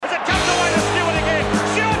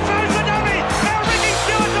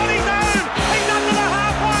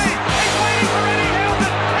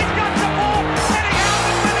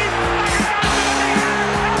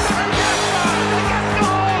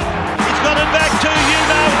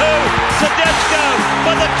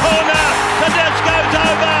corner. Tedesco's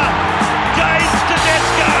over. James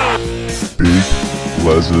Tedesco. Big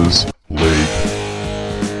Les's League.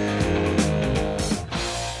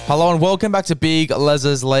 Hello and welcome back to Big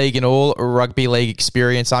Les's League and all rugby league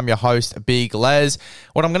experience. I'm your host, Big Les.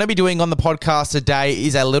 What I'm going to be doing on the podcast today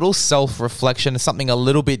is a little self-reflection, something a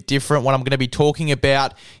little bit different. What I'm going to be talking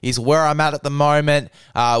about is where I'm at the moment,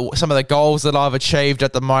 some of the goals that I've achieved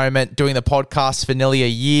at the moment, doing the podcast for nearly a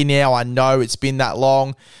year now. I know it's been that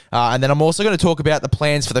long. And then I'm also going to talk about the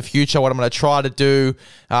plans for the future, what I'm going to try to do,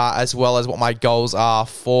 as well as what my goals are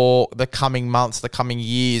for the coming months, the coming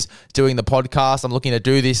years doing the podcast. I'm looking to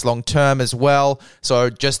do this long term as well. So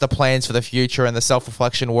just the plans for the future and the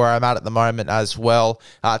self-reflection where I'm at the moment as well,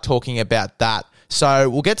 talking about that. So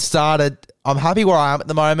we'll get started. I'm happy where I am at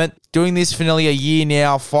the moment. Doing this for nearly a year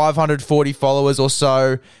now, 540 followers or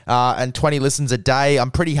so, and 20 listens a day.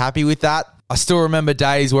 I'm pretty happy with that. I still remember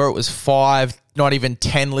days where it was 5, not even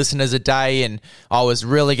 10 listeners a day, and I was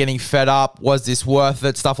really getting fed up. Was this worth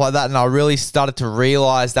it? Stuff like that. And I really started to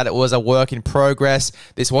realize that it was a work in progress.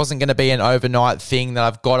 This wasn't going to be an overnight thing, that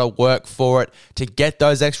I've got to work for it to get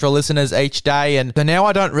those extra listeners each day. And so now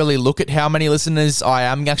I don't really look at how many listeners I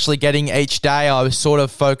am actually getting each day. I was sort of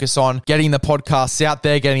focused on getting the podcasts out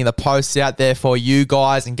there, getting the posts out there for you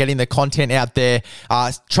guys, and getting the content out there,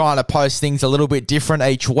 trying to post things a little bit different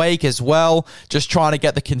each week as well, just trying to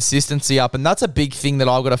get the consistency up. And that's a big thing that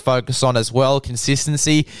I've got to focus on as well,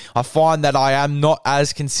 consistency. I find that I am not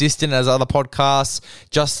as consistent as other podcasts,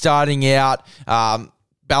 just starting out,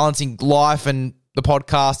 balancing life and the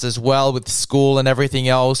podcast as well with school and everything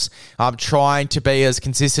else. I'm trying to be as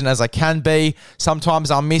consistent as I can be.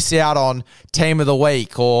 Sometimes I'll miss out on team of the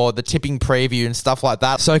week or the tipping preview and stuff like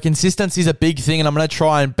that. So consistency is a big thing, and I'm going to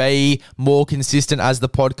try and be more consistent as the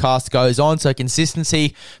podcast goes on. So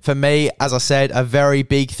consistency for me, as I said, a very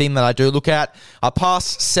big thing that I do look at. I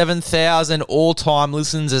passed 7,000 all-time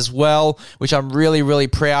listens as well, which I'm really, really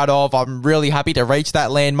proud of. I'm really happy to reach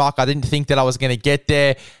that landmark. I didn't think that I was going to get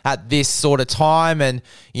there at this sort of time. And,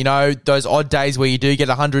 you know, those odd days where you do get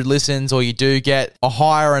 100 listens or you do get a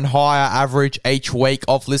higher and higher average each week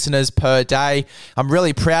of listeners per day. I'm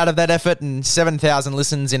really proud of that effort, and 7,000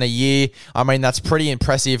 listens in a year. I mean, that's pretty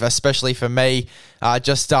impressive, especially for me,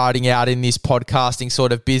 just starting out in this podcasting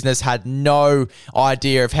sort of business. Had no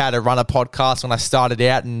idea of how to run a podcast when I started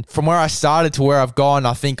out. And from where I started to where I've gone,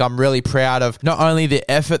 I think I'm really proud of not only the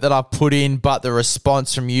effort that I've put in, but the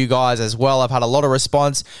response from you guys as well. I've had a lot of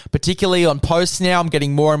response, particularly on posts now. I'm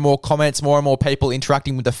getting more and more comments, more and more people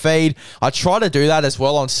interacting with the feed. I try to do that as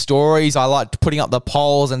well on stories. I like putting up the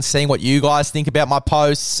polls and seeing what you guys think about my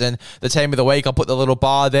posts and the team of the week. I'll put the little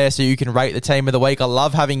bar there so you can rate the team of the week. I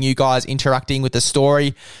love having you guys interacting with the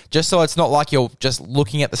story, just so it's not like you're just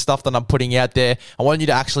looking at the stuff that I'm putting out there. I want you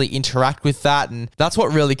to actually interact with that, and that's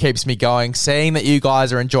what really keeps me going, seeing that you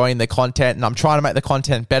guys are enjoying the content, and I'm trying to make the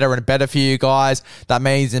content better and better for you guys. That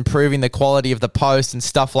means improving the quality of the posts and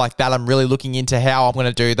stuff like that. I'm really looking into how I'm going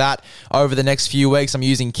to do that over the next few weeks. I'm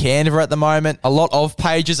using Canva at the moment. A lot of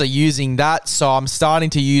pages are using that, so I'm starting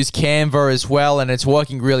to use Canva as well, and it's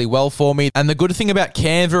working really well for me. And the good thing about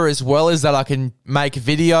Canva as well is that I can make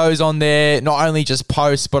videos on there, not only just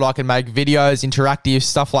posts, but I can make videos, interactive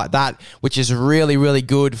stuff like that, which is really, really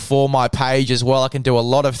good for my page as well. I can do a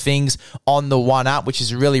lot of things on the one app, which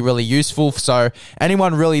is really, really useful. So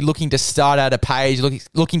anyone really looking to start out a page,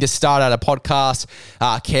 looking to start out a podcast,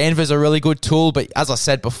 Canva is a really good tool. But as I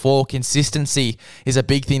said before, consistency is a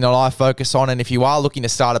big thing that I focus on. And if you are looking to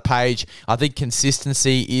start a page, I think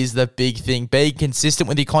consistency is the big thing. Being consistent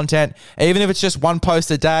with your content, even if it's just one post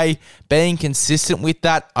a day, being consistent with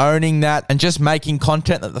that, owning that, and just making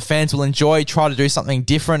content that the fans will enjoy. Try to do something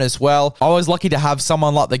different as well. I was lucky to have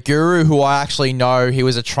someone like the Guru, who I actually know. He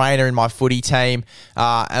was a trainer in my footy team,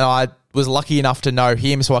 and I was lucky enough to know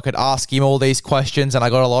him, so I could ask him all these questions, and I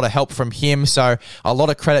got a lot of help from him. So a lot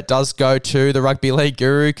of credit does go to the Rugby League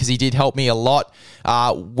Guru, because he did help me a lot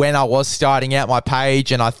when I was starting out my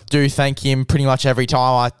page, and I do thank him pretty much every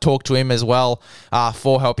time I talk to him as well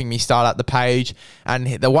for helping me start out the page.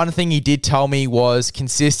 And the one thing he did tell me was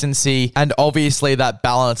consistency and obviously that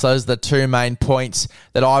balance. Those are the two main points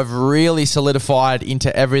that I've really solidified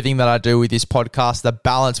into everything that I do with this podcast, the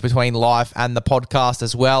balance between life and the podcast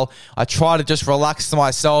as well. I try to just relax to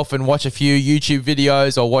myself and watch a few YouTube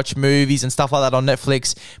videos or watch movies and stuff like that on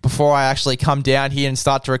Netflix before I actually come down here and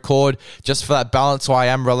start to record, just for that balance so I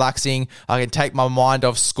am relaxing. I can take my mind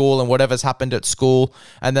off school and whatever's happened at school,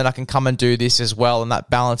 and then I can come and do this as well. And that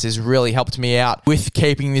balance has really helped me out with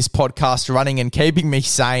keeping this podcast running and keeping me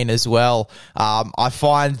sane as well. I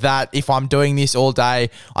find that if I'm doing this all day,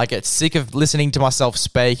 I get sick of listening to myself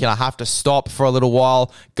speak and I have to stop for a little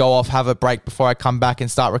while, go off, have a break before I come back and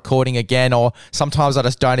start recording again. Or sometimes I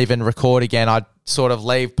just don't even record again. I sort of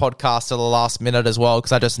leave podcasts to the last minute as well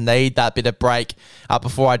because I just need that bit of break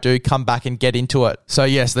before I do come back and get into it. So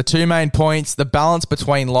yes, the two main points, the balance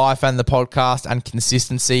between life and the podcast and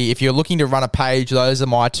consistency. If you're looking to run a page, those are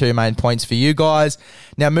my two main points for you guys.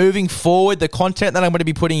 Now moving forward, the content that I'm going to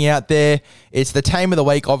be putting out there, it's the team of the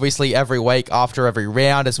week, obviously every week after every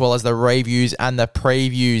round, as well as the reviews and the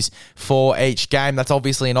previews for each game. That's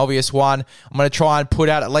obviously an obvious one. I'm going to try and put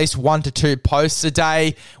out at least 1 to 2 posts a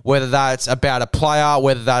day, whether that's about a player,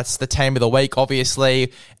 whether that's the team of the week,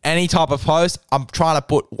 obviously any type of post. I'm trying to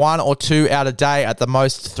put 1 or 2 out a day, at the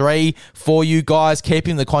most 3 for you guys,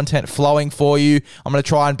 keeping the content flowing for you. I'm going to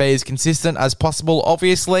try and be as consistent as possible.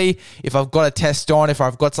 Obviously, if I've got a test on, if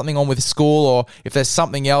I've got something on with school, or if there's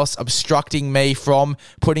something else obstructing me from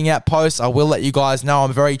putting out posts, I will let you guys know.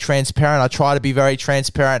 I'm very transparent. I try to be very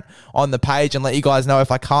transparent on the page and let you guys know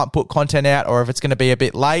if I can't put content out or if it's going to be a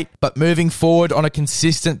bit late. But moving forward on a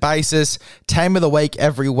consistent basis, team of the week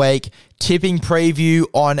every week, tipping preview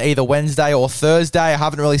on either Wednesday or Thursday. I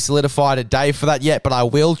haven't really solidified a day for that yet, but I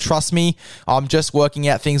will. Trust me. I'm just working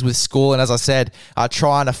out things with school, and as I said,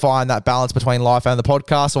 trying to find that balance between life and the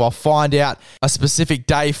podcast. So I'll find out a specific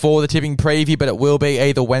day for the tipping preview, but it will be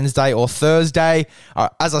either Wednesday or Thursday.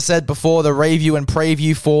 As I said before, the review and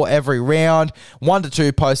preview for every round, 1 to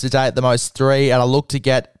 2 posts a day, at the most 3, and I look to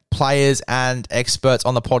get players and experts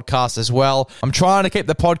on the podcast as well. I'm trying to keep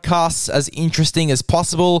the podcasts as interesting as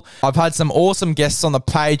possible. I've had some awesome guests on the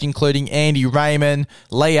page, including Andy Raymond,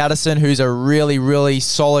 Lee Addison, who's a really, really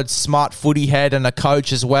solid, smart footy head and a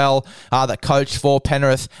coach as well, that coached for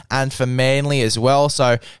Penrith and for Manly as well.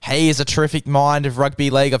 So he is a terrific mind of rugby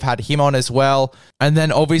league. I've had him on as well. And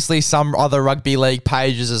then obviously some other rugby league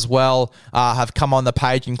pages as well have come on the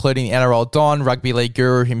page, including NRL Don, Rugby League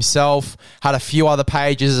Guru himself. Had a few other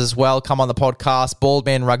pages as well come on the podcast,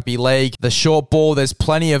 Baldman Rugby League, The Short Ball. There's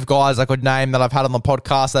plenty of guys I could name that I've had on the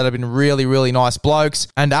podcast that have been really, really nice blokes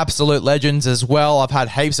and absolute legends as well. I've had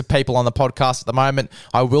heaps of people on the podcast at the moment.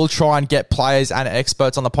 I will try and get players and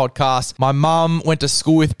experts on the podcast. My mum went to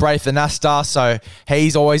school with Braith Anasta, so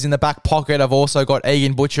he's always in the back pocket. I've also got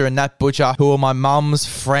Egan Butcher and Nat Butcher, who are my mum's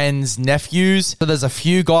friends' nephews. So there's a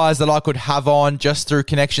few guys that I could have on just through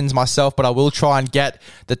connections myself, but I will try and get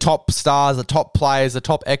the top stars, the top players, the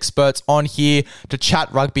top experts on here to chat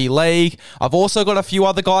rugby league. I've also got a few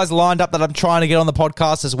other guys lined up that I'm trying to get on the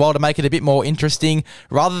podcast as well to make it a bit more interesting.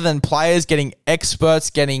 Rather than players, getting experts,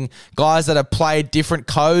 getting guys that have played different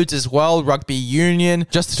codes as well, rugby union,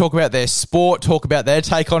 just to talk about their sport, talk about their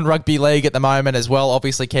take on rugby league at the moment as well.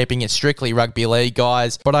 Obviously keeping it strictly rugby league,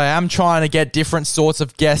 guys. But I am trying to get different sorts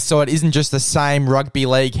of guests so it isn't just the same rugby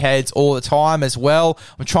league heads all the time as well.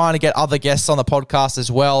 I'm trying to get other guests on the podcast as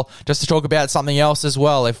well, just to talk about something else as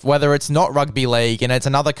well. If whether it's not rugby league and it's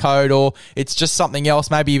another code, or it's just something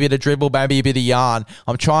else, maybe a bit of dribble, maybe a bit of yarn.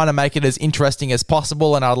 I'm trying to make it as interesting as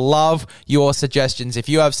possible, and I love your suggestions. If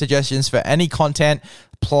you have suggestions for any content,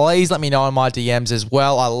 please let me know in my DMs as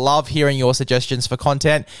well. I love hearing your suggestions for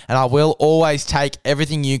content, and I will always take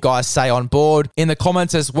everything you guys say on board. In the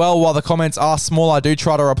comments as well, while the comments are small, I do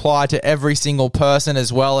try to reply to every single person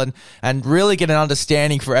as well, and really get an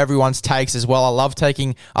understanding for everyone's takes as well. I love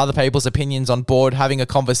taking other people's opinions on board, having a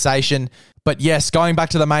conversation. But yes, going back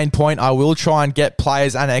to the main point, I will try and get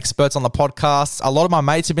players and experts on the podcast. A lot of my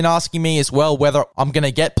mates have been asking me as well whether I'm going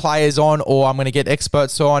to get players on or I'm going to get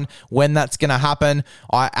experts on, when that's going to happen.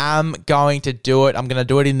 I am going to do it. I'm going to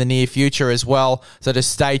do it in the near future as well. So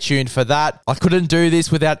just stay tuned for that. I couldn't do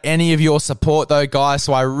this without any of your support though, guys.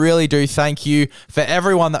 So I really do thank you for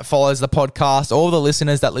everyone that follows the podcast, all the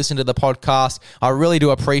listeners that listen to the podcast. I really do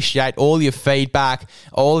appreciate all your feedback,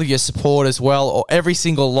 all of your support as well, or every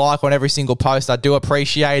single like on every single post. I do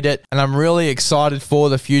appreciate it, and I'm really excited for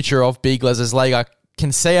the future of Big Les's League. I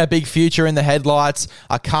can see a big future in the headlights.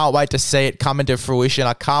 I can't wait to see it come into fruition.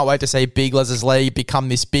 I can't wait to see Big Les's League become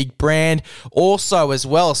this big brand. Also as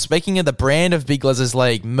well, speaking of the brand of Big Les's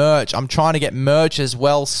League, merch. I'm trying to get merch as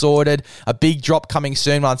well sorted. A big drop coming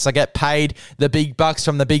soon once I get paid the big bucks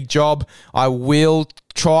from the big job. I will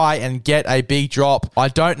try and get a big drop. I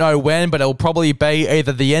don't know when, but it'll probably be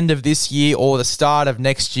either the end of this year or the start of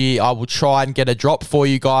next year. I will try and get a drop for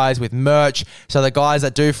you guys with merch. So the guys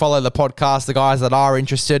that do follow the podcast, the guys that are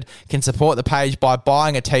interested, can support the page by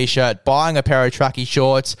buying a t-shirt, buying a pair of tracky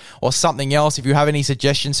shorts, or something else. If you have any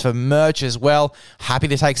suggestions for merch as well, happy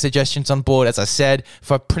to take suggestions on board, as I said,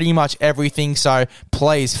 for pretty much everything. So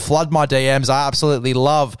please flood my DMs. I absolutely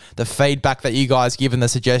love the feedback that you guys give and the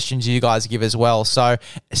suggestions you guys give as well. So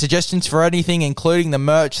suggestions for anything, including the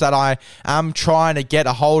merch that I am trying to get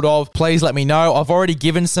a hold of, please let me know. I've already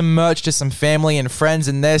given some merch to some family and friends,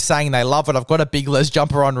 and they're saying they love it. I've got a Big Les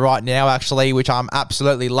jumper on right now, actually, which I'm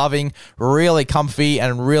absolutely loving. Really comfy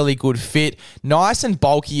and really good fit. Nice and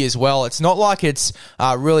bulky as well. It's not like it's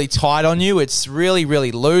really tight on you. It's really,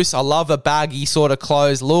 really loose. I love the baggy sort of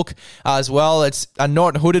clothes look as well. It's a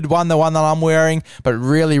not hooded one, the one that I'm wearing, but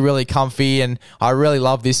really, really comfy, and I really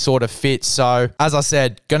love this sort of fit. So, as I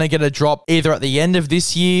said, going to get a drop either at the end of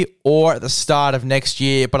this year or at the start of next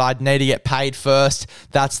year, but I'd need to get paid first.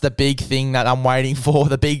 That's the big thing that I'm waiting for,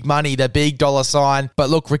 the big money, the big dollar sign. But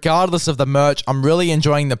look, regardless of the merch, I'm really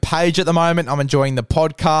enjoying the page at the moment. I'm enjoying the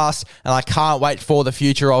podcast, and I can't wait for the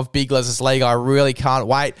future of Big Les League. I really can't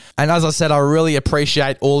wait. And as I said, I really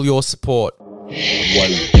appreciate all your support.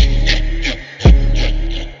 One.